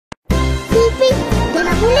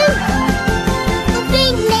mula.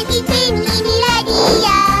 Upin dan Ipin, inilah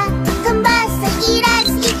dia. Kembar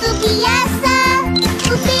seiras itu biasa.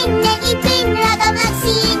 Upin dan Ipin ragam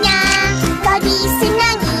aksinya. Kau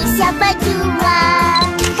disenangi siapa jua.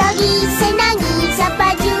 Kau disenangi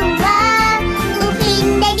siapa jua.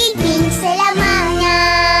 Upin dan Ipin selamanya.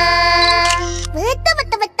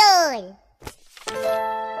 Betul.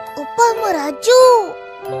 Opah Merajuk.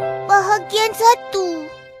 Bahagian 1.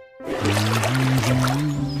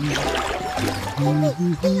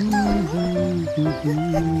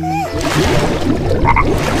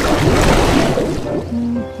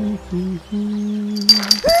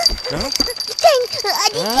 Ikan,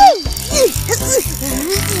 adik ikan.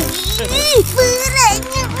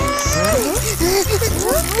 Beratnya.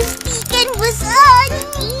 Ikan besar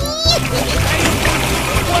ni.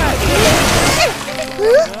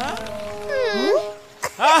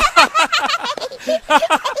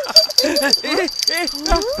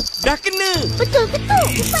 Dah kena. Betul.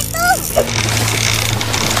 Cepat tu.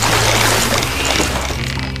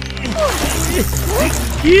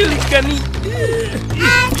 Ikan ni.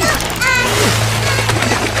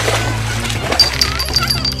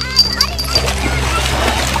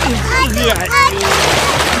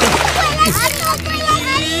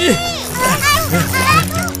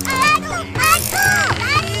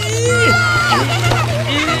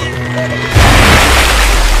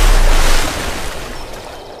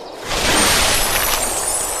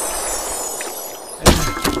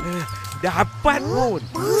 Dapat pun.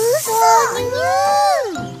 Besarnya.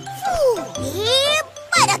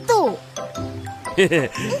 Hebat dah tu.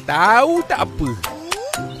 Tahu tak apa.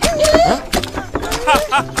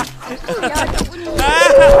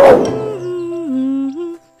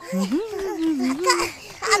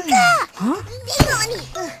 Akak. Tengok ni.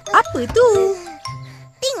 Apa tu?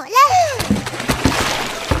 Tengoklah.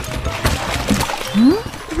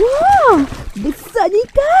 Wah, besarnya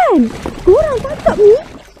ikan. Korang tangkap ni?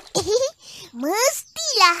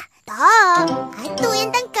 Mestilah. Tak, Atuk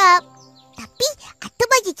yang tangkap. Tapi Atuk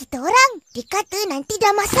bagi kita orang. Dia kata nanti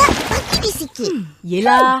dah masak, bagi dia sikit.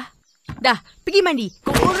 Yelah. Dah, pergi mandi.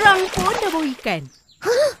 Korang pun dah bau ikan.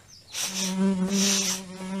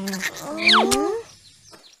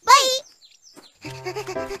 Baik.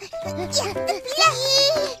 Ya, Bila.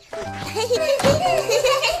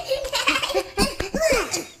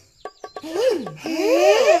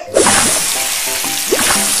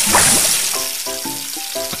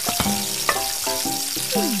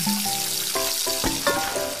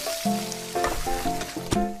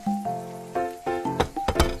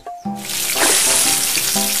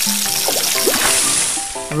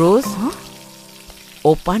 Ros,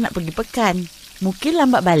 Opah nak pergi pekan. Mungkin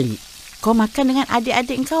lambat balik. Kau makan dengan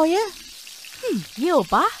adik-adik kau ya? Ya,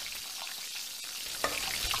 Opah.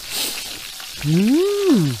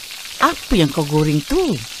 Apa yang kau goreng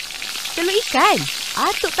tu? Telur ikan.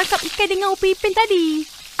 Atuk tangkap ikan dengan Upin Ipin tadi.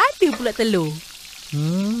 Ada pula telur.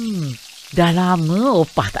 Dah lama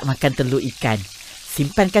Opah tak makan telur ikan.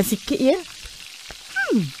 Simpankan sikit ya.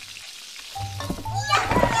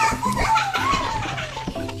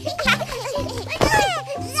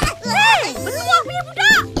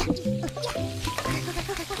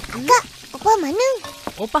 Kak, Opah mana?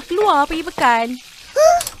 Opah keluar pergi pekan.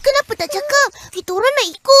 Kenapa tak cakap? Kita orang nak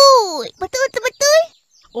ikut. Betul.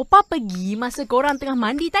 Opah pergi masa korang tengah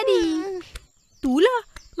mandi tadi. Itulah,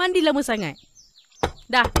 mandi lama sangat.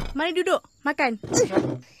 Dah, mari duduk. Makan.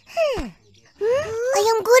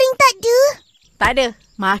 Ayam goreng tak ada? Tak ada.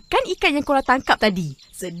 Makan ikan yang korang tangkap tadi.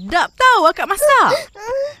 Sedap tau akak masak.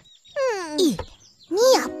 Ni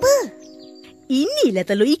apa? Inilah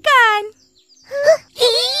telur ikan.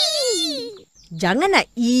 Jangan nak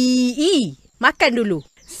makan dulu.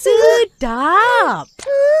 Sedap.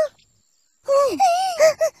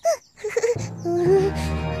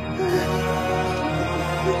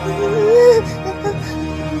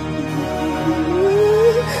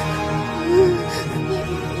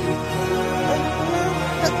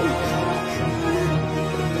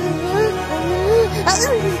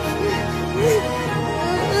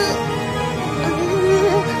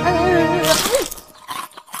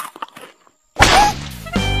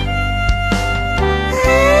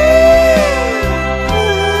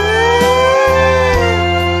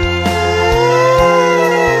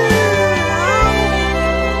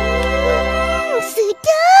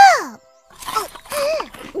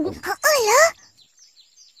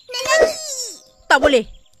 Tak boleh.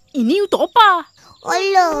 Ini untuk Opah.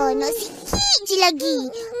 Alah, nak sikit je lagi.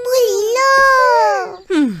 Bolehlah.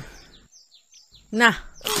 Nah,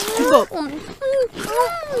 cukup.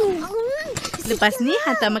 Lepas ni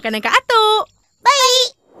hantar makanan kat Atuk. Baik.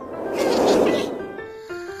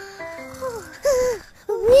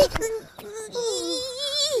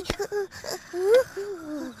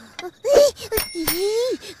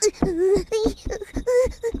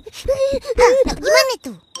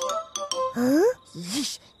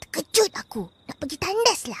 Ish, terkejut aku. Nak pergi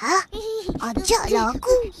tandas lah. Ajaklah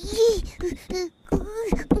aku.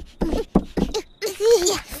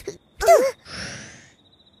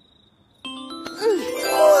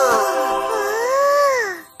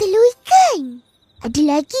 Telur ikan. Ada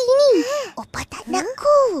lagi ni. Opah tak nak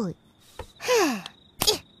kot.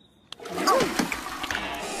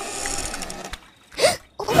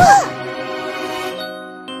 Opah!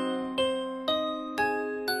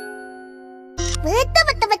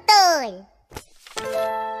 Betul.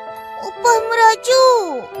 Opah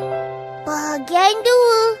merajuk. Bahagian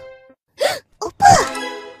 2. Opah!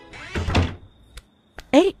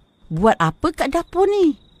 Buat apa kat dapur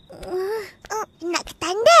ni? Nak ke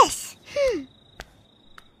tandas.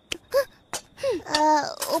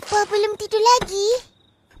 Opah belum tidur lagi?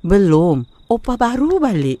 Belum. Opah baru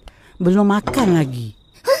balik. Belum makan lagi.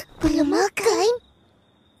 Belum makan?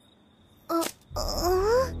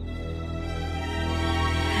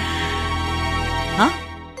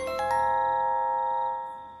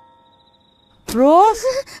 Ros,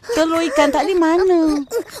 telur ikan tak di mana?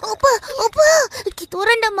 Opah, kita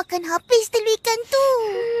orang dah makan habis telur ikan tu.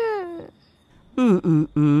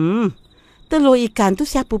 Telur ikan tu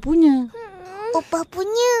siapa punya? Opah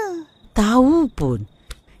punya. Tahu pun.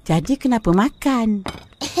 Jadi kenapa makan?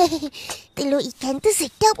 Telur ikan tu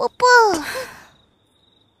sedap, Opah.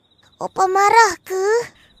 Opah marah ke?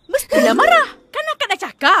 Mestilah marah. Kan akak dah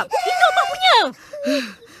cakap. Itu Opah punya.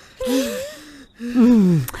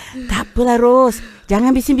 Tak apalah, Ros.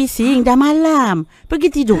 Jangan bising-bising. Dah malam. Pergi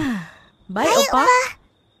tidur. Baik, Opah.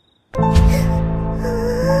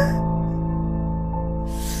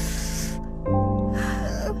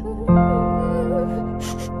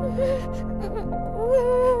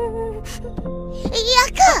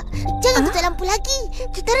 Akak. Jangan tutup lampu lagi.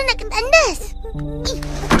 Kita orang nak kena tandas.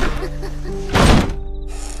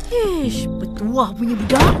 Ish, bertuah punya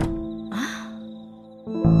budak.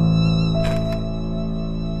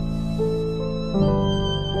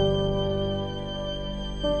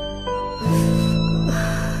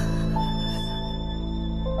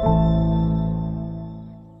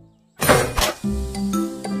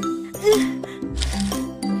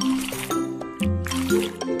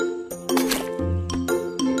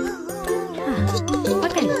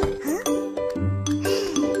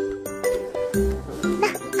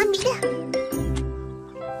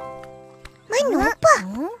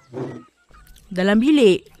 Dalam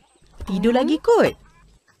bilik. Tidur lagi kot.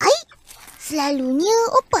 Selalunya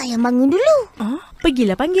Opah yang bangun dulu.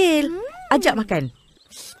 Pergilah panggil. Ajak makan.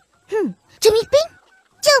 Jom Ipin.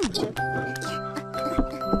 Jom.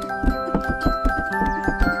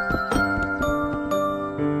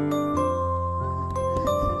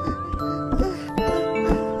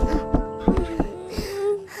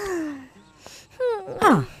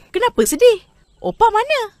 Kenapa sedih? Opah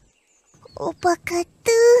mana? Opah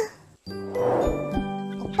kata...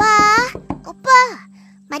 Opah,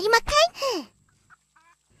 mari makan.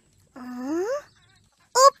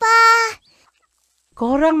 Opah.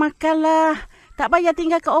 Korang makanlah. Tak payah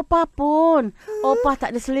tinggal kat Opah pun. Opah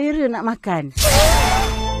tak ada selera nak makan.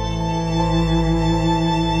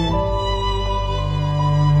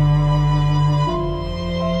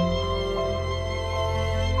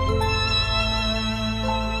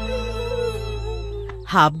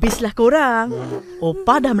 Habislah korang.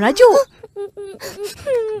 Opah dah merajuk.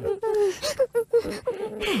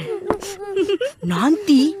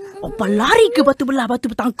 Nanti Opah lari ke batu belah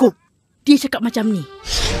batu bertangkup. Dia cakap macam ni.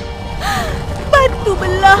 Batu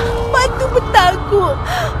belah, batu bertangkup.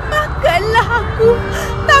 Makanlah aku.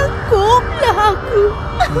 Tangkuplah aku.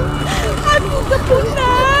 Aku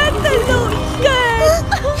kepungan telur ikan.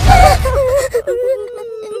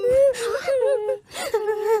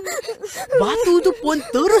 Batu tu pun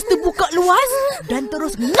terus terbuka luas dan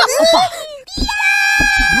terus ngap Opah.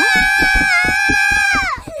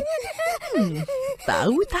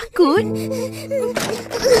 Tahu takut?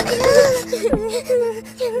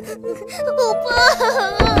 Opah,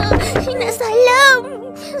 nak salam.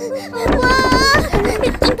 Opah,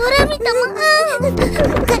 kita orang minta maaf.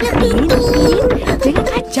 Bukalah pintu. Jangan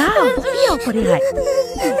kacau. Biar Opah rehat.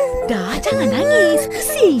 Dah, jangan nangis.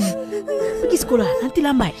 Pusing. Pergi sekolah, nanti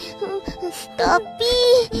lambat. Tapi...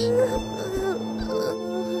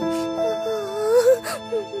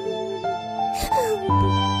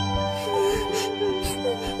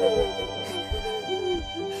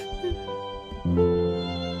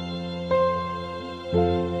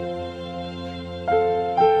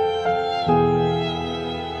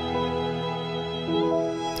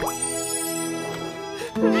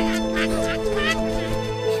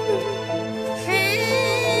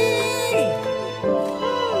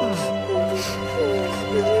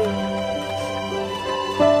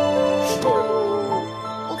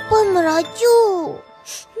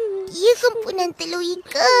 santunan telur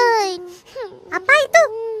ikan. Apa itu?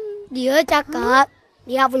 Dia cakap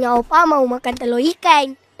dia punya opah mau makan telur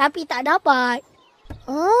ikan, tapi tak dapat.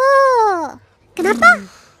 Oh, Kenapa?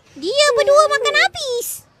 dia berdua makan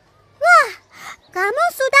habis. Wah, kamu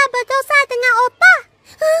sudah berdosa dengan opah.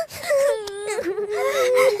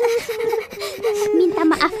 Minta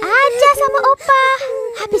maaf aja sama opah.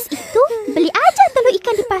 Habis itu, beli aja telur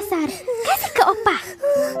ikan di pasar. Kasih ke opah.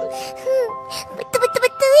 Betul.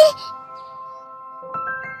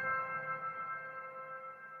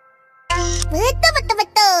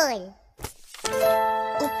 Betul.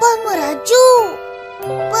 Opah Merajuk.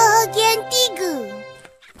 Bahagian 3.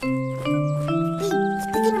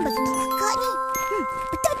 Kita kena bagi tahu akak ni.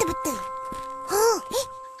 Betul.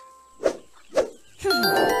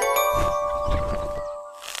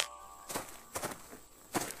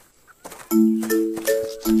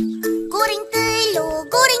 Goreng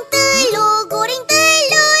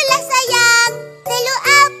telur lah sayang. Telur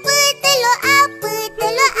apa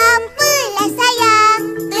lah sayang.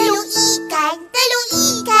 Telur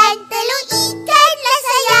ikan lah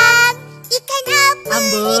sayang. Ikan apa?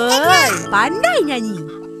 Amboi, pandai nyanyi.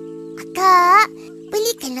 Akak,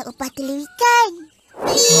 belikanlah opah telur ikan.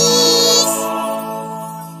 Please.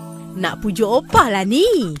 Nak pujuk opah lah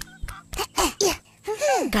ni. Ya.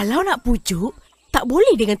 Kalau nak pujuk, tak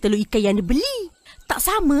boleh dengan telur ikan yang dibeli. Tak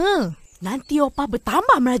sama. Nanti opah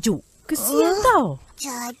bertambah merajuk. Kesian tau.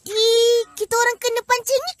 Jadi, kita orang kena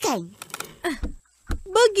pancing ikan.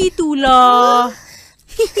 Begitulah.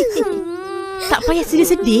 Tak payah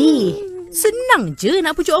sedih-sedih. Senang je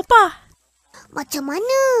nak pujuk opah. Macam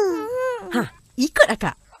mana? Ikut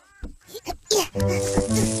akak. Ya.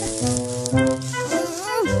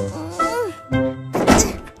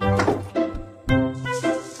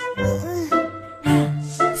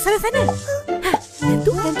 Sana. Yang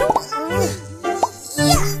tu.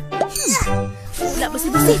 Ya. Nak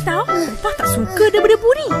bersih-bersih tau. Opah tak suka debu-debu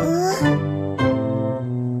ni.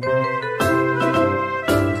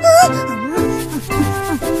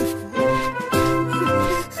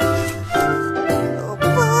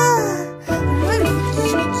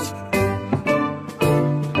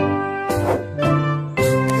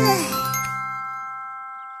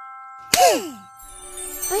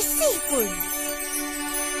 Bersih pun.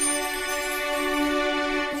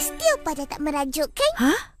 Mesti opah dah tak merajuk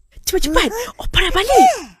kan? Cepat. Opah dah balik.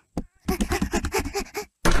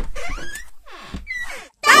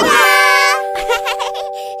 Tada!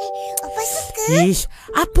 Opah suka? Ish,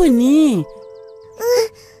 apa ni?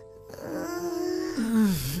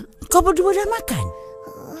 Kau berdua dah makan?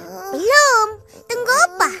 Belum. Tunggu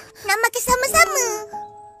opah. Nak makan sama-sama.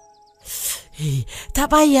 Tak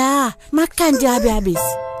payah. Makan je habis-habis.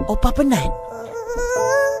 Opah penat.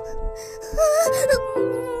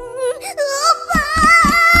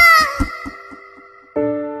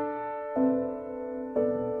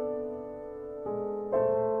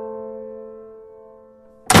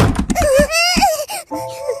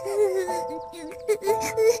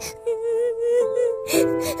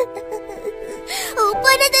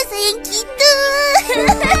 Opah dah tak sayang kita.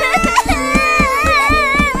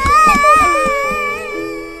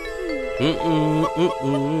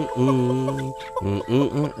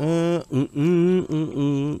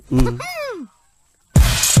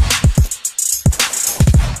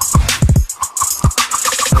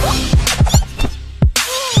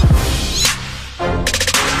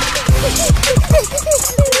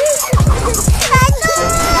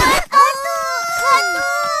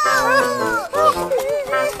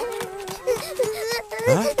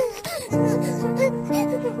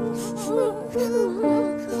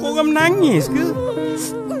 Korang menangis ke?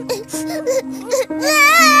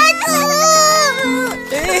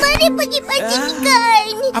 Mari pergi pancing ikan.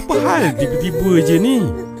 Apa hal tiba-tiba je ni?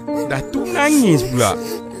 Dah tu nangis pula.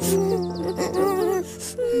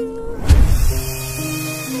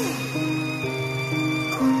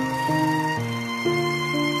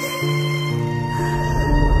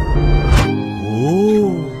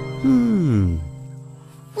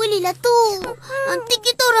 Bolehlah tu. Nanti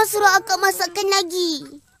kita orang suruh akak masakkan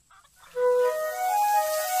lagi.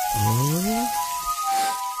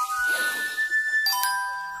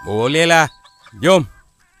 Bolehlah. Jom.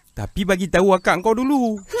 Tapi bagi tahu akak kau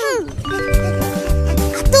dulu.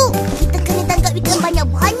 Tu, kita kena tangkap ikan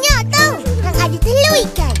banyak-banyak tau. Yang ada telur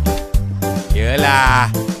ikan.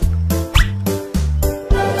 Yelah.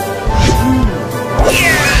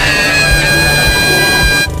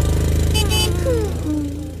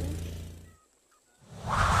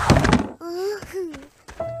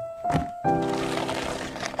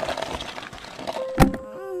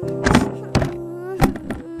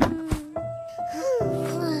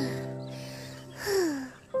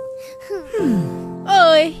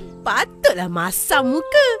 Alah, masam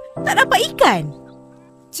muka. Tak dapat ikan?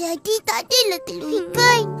 Jadi tak adalah telur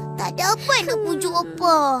ikan. Tak dapat nak pujuk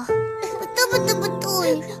Opah.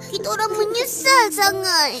 Betul. Kita orang menyesal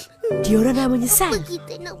sangat. Diorang dah menyesal. Apa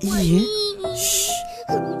kita nak buat ni?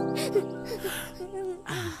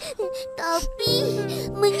 Tapi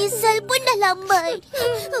menyesal pun dah lambat.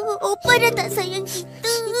 Opah dah tak sayang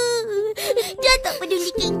kita. Dia tak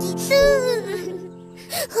pedulikan kita.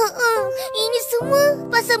 Ini semua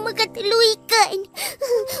pasal makan telur ikan.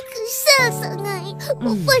 Kesal sangat.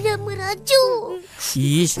 Opah dah merajuk.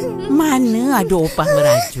 Ish, mana ada Opah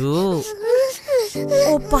merajuk?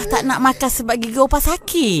 Opah tak nak makan sebab gigi Opah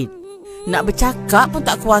sakit. Nak bercakap pun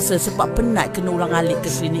tak kuasa sebab penat kena ulang-alik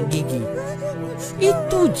ke klinik gigi.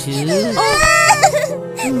 Itu je.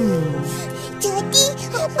 Jadi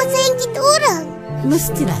Opah sayang kita orang.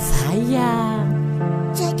 Mestilah sayang.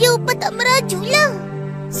 Jadi Opah tak merajuk lah.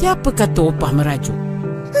 Siapa kata Opah merajuk?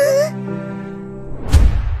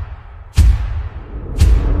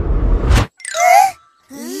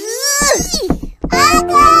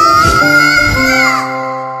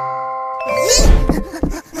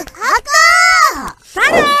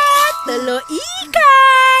 Telur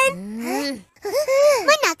ikan.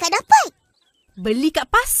 Mana akak dapat? Beli kat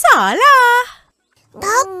pasar lah.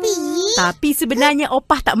 Tapi sebenarnya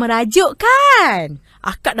Opah tak merajuk kan?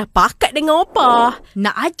 Akak dah pakat dengan Opah.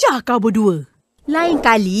 Nak ajar kau berdua. Lain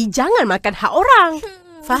kali jangan makan hak orang.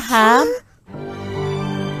 Faham?